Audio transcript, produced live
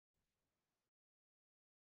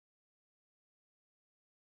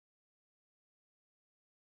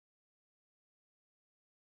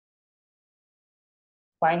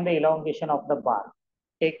Find the elongation of the bar.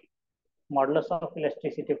 Take modulus of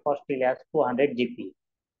elasticity for steel as 200 GPa.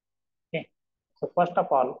 Okay. So first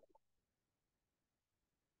of all,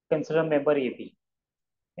 consider member AB.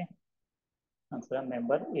 Okay. Consider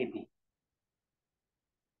member AB.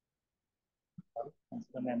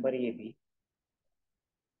 Consider member AB.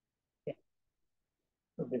 Okay.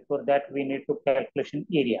 So before that, we need to calculation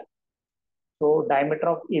area. So diameter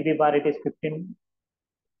of AB bar, it is 15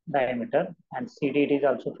 diameter, and CD it is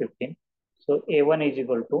also 15. So A1 is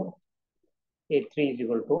equal to A3 is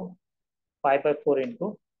equal to 5 by 4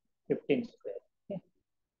 into 15 square. Okay.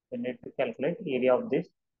 We need to calculate area of this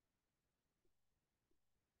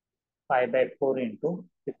 5 by 4 into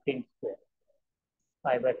 15 square.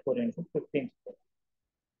 5 by 4 into 15 square.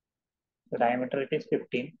 The diameter it is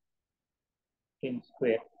 15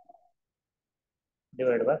 square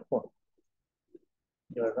divided by 4.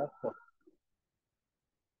 Divided by 4.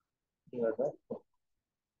 Divided by 4.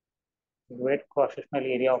 Evaluate cross-sectional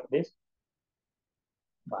area of this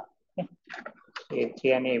bar. Okay.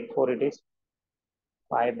 A3 and A4 it is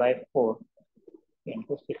 5 by 4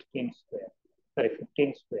 into 16 square. Sorry,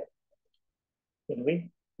 15 square. It will be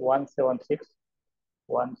 176.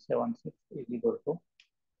 176 is equal to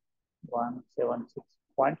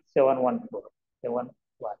 176.714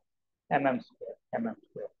 mm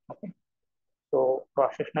square. Okay. So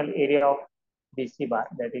cross-sectional area of BC bar,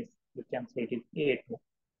 that is, you can say it is A2.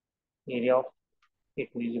 Area of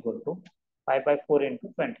A2 is equal to 5 by 4 into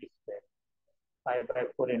 20 square. 5 by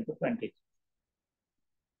 4 into 20.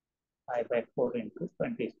 5 by 4 into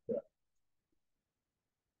 20 square.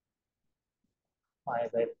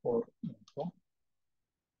 5 by 4 into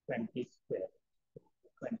 20 square.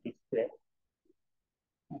 20 square.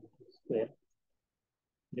 20 square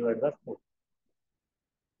divided by 4.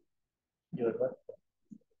 Divided by 4.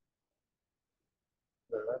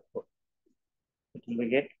 Divided by 4. It will be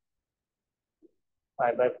get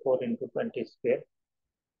 5 by 4 into 20 square.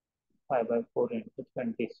 5 by 4 into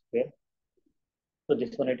 20 square. So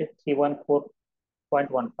this one it is 314.15.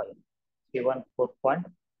 314.15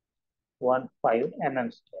 mm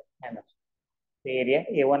square. The area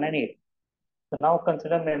A1 and A2. So now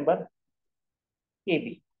consider member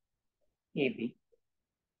AB. AB.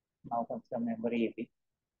 Now consider member AB.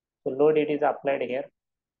 So load it is applied here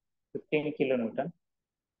 15 kilonewton.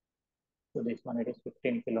 So this one it is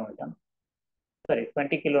 15 kilonewton. Sorry,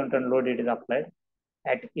 20 kilonewton load it is applied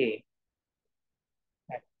at A.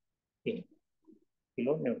 At A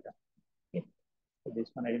kilonewton. Okay. So this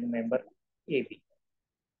one is member AB.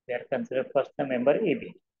 We are considered first the member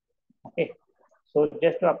AB. Okay. So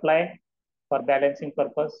just to apply for balancing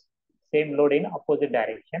purpose, same load in opposite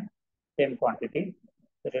direction, same quantity.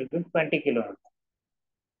 So it will be 20 kilonewton.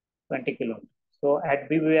 20 kilonewton. So at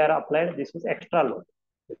B we are applied, this is extra load.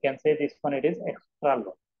 You can say this one it is extra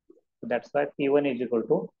load. So that's why P1 is equal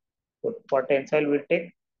to, so for tensile we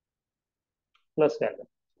take plus value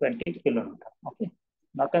 20 kilonewton. Okay.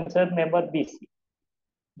 Now consider member BC.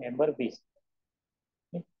 Member BC.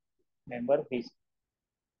 Okay. Member BC.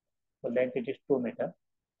 So length it is 2 meter.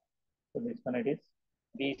 So this one it is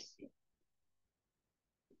BC.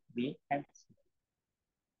 B and C.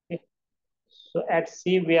 Okay. So at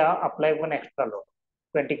C we are apply one extra load,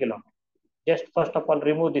 20 kilonewton. Just first of all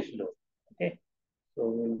remove this load. Okay. So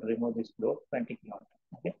we will remove this load 20 kilonewton.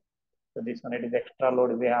 Okay. So this one it is extra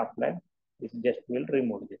load we have applied. This just will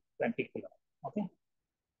remove this 20 kilonewton. Okay.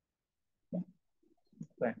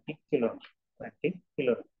 20 kilonewton. 20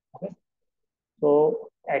 kilonewton. Okay. So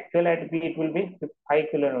actual at B it will be 5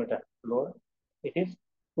 kilonewton load. It is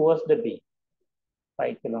towards the B.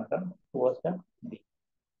 5 kilonewton towards the B.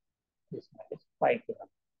 This one is 5 kilonewton.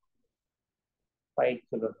 5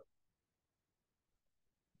 kilonewton.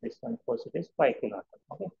 This one course it is 5 kilonewton.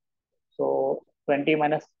 Okay. So 20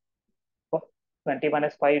 minus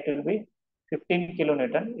 5 it will be 15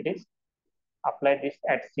 kilonewton. It is applied this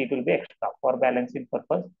at C, it will be extra for balancing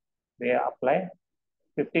purpose. We apply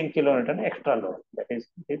 15 kilonewton extra load. That is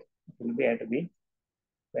it will be at B.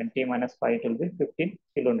 20 minus 5 it will be 15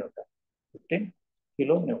 kilonewton. 15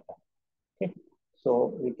 kilonewton. Okay.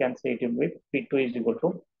 So we can say it will be P2 is equal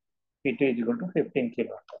to 15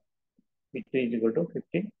 kilonewton. P2 is equal to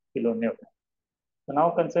 15 kilonewton. So now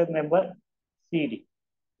consider member CD.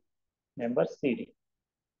 Member CD.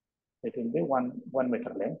 It will be 1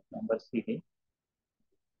 meter length. Member CD.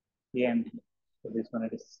 C and D. So this one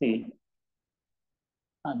it is C.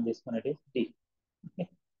 And this one it is D. Okay.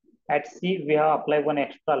 At C, we have applied one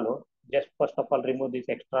extra load. Just first of all, remove this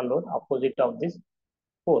extra load opposite of this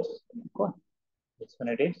force. Okay. This one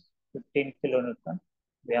it is 15 kilonewton.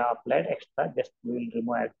 We have applied extra. Just we will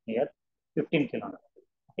remove at here 15 kilonewton.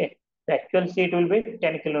 Okay. The actual C it will be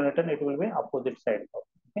 10 kilonewton. It will be opposite side.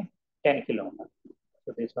 Okay, 10 kilonewton.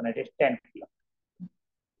 So this one it is 10 kilonewton.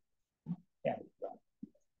 10 kilonewton.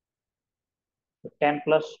 So 10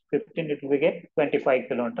 plus 15 it will get 25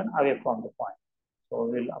 kilonewton away from the point. So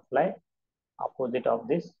we will apply opposite of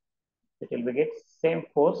this. It will be get same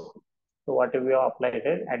force. So what we have applied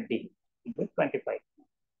at D it will be 25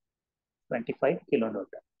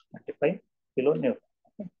 kilonewton. 25 kilonewton.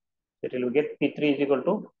 Okay. So it will get P3 is equal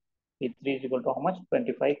to how much?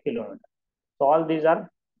 25 kilonewton. So all these are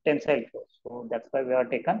tensile force. So that's why we have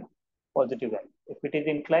taken positive value. If it is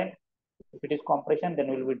inclined, if it is compression, then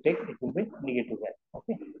we will take it will be negative value.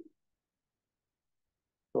 Okay.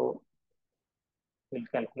 So we'll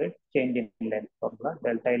calculate change in length formula.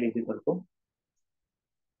 Delta L is equal to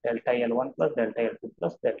delta L1 plus delta L2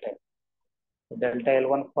 plus delta L. So delta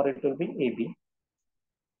L1 for it will be AB.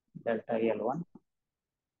 Delta L1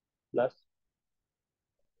 plus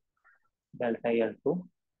delta L2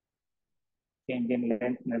 change in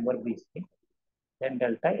length member BC. Then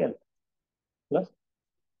delta L plus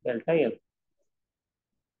delta L.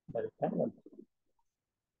 Delta L.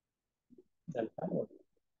 Delta L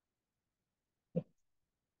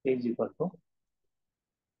is equal to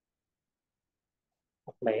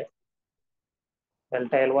apply it.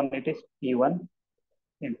 Delta L1 it is P1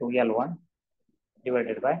 into L1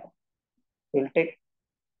 divided by, we'll take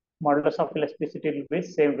modulus of elasticity will be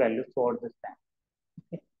same value throughout this time.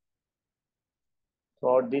 Okay.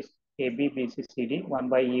 Throughout this AB, BC, CD, 1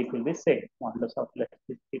 by E it will be same. Modulus of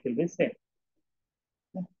elasticity it will be same.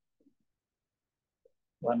 Okay.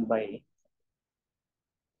 1 by E.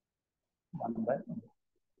 1 by E.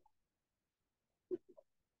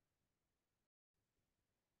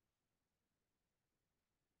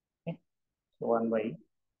 Okay. So 1 by E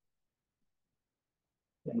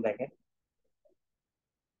in bracket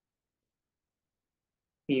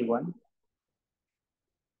P1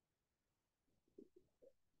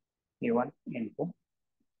 into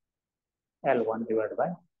L1 divided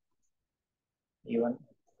by E1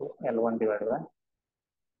 into L1 divided by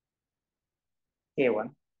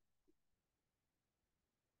A1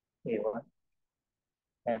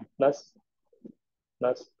 and plus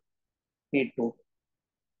P2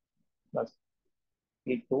 plus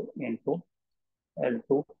P2 into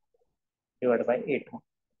L2 divided by A2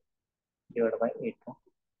 divided by A2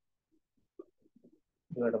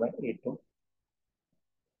 divided by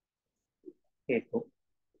A2,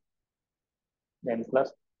 then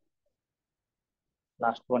plus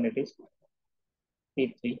last one it is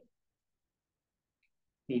P3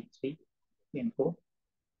 into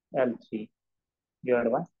L3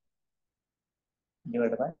 divided by A3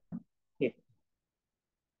 divided by A3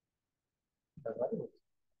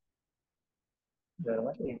 divided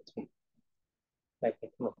by A3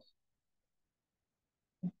 bracket close.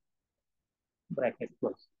 Bracket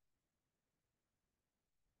close.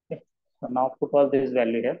 Okay. So now put all this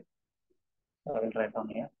value here. I will write down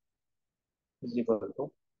here is equal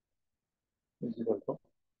to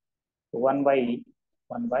 1 by E.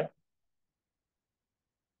 1 by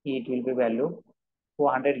E it will be value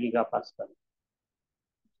 200 gigapascal.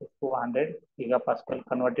 So 200 gigapascal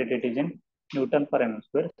converted it is in Newton per mm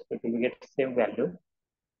square. So it will get same value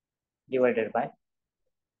divided by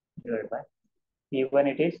P1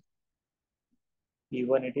 it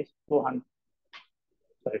is 200,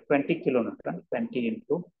 sorry, 20 kilonewton, 20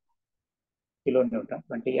 into kilonewton,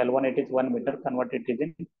 20 L1 it is 1 meter, converted it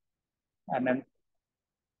in mm,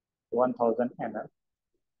 1000 mm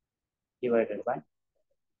divided by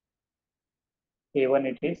A1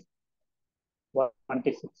 it is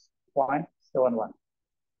 176.71,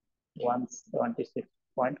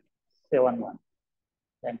 176.71,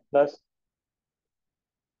 then plus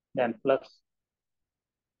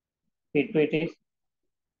P2 it is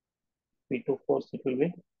P2 force it will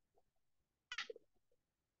be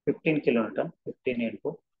 15 kilonewton, 15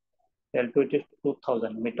 into L2 it is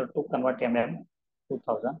 2000 meter to convert mm,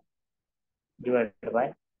 2000 divided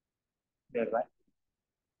by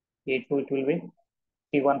A2 it will be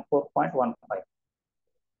 314.15,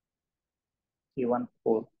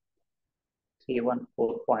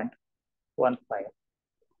 314.15,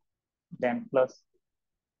 then plus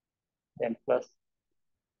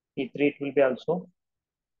P3 it will be also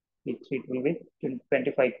P3 it will be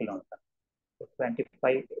 25 kilonewton. So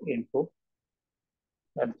 25 into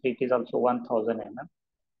L3 it is also 1000 mm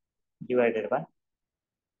divided by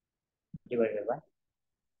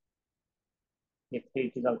P3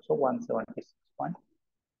 it is also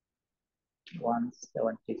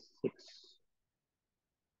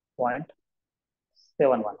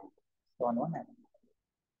 176.71 mm.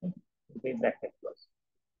 Okay.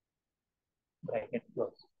 Bracket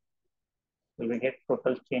close. will we get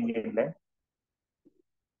total change in length.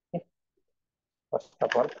 Okay. First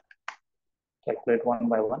of all, calculate one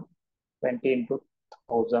by one. 20 into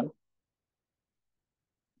 1000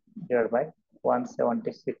 divided by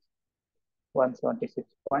 176,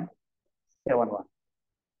 176.71.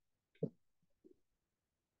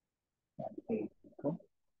 20 into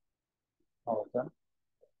 1000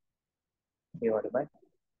 divided by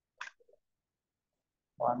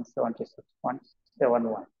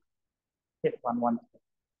 176.71. If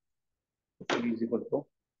 113 is equal to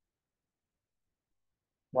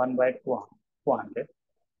 1 by 200,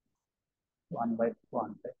 1 by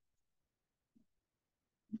 200,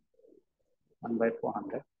 1 by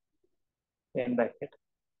 200, in bracket,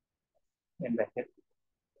 in bracket.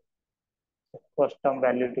 So first term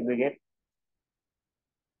value to be get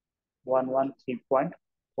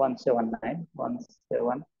 113.179,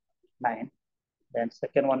 179. Then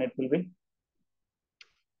second one it will be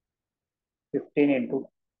 15 into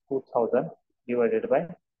 2000 divided by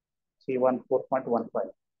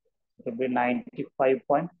 314.15. It will be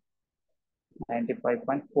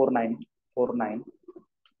 95.4949.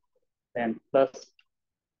 Then plus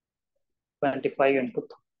 25 into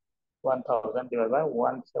 1000 divided by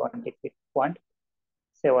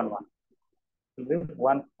 176.71. It will be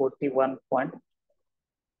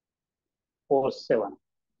 141.47.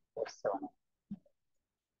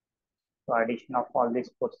 So addition of all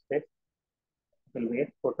these forces will be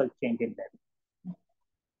a total change in that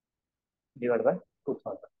divided by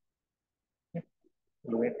 2000. Okay.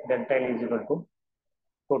 With delta L is equal to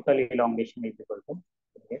total elongation is equal to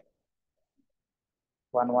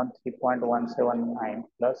 113.179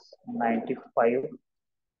 plus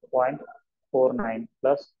 95.49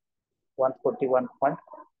 plus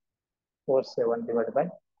 141.47 divided by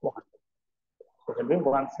 200. So it will be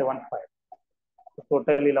 175. So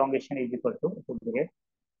total elongation is equal to,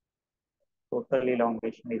 total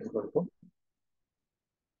elongation is equal to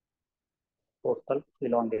total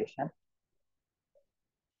elongation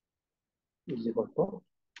is equal to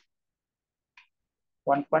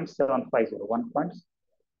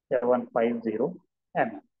 1.750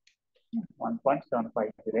 mm.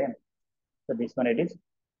 1.750 mm. So this one it is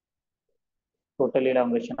total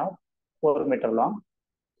elongation of 4 meter long.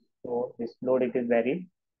 So this load it is varied,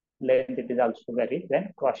 length it is also varied,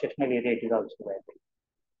 then cross sectional area it is also varied.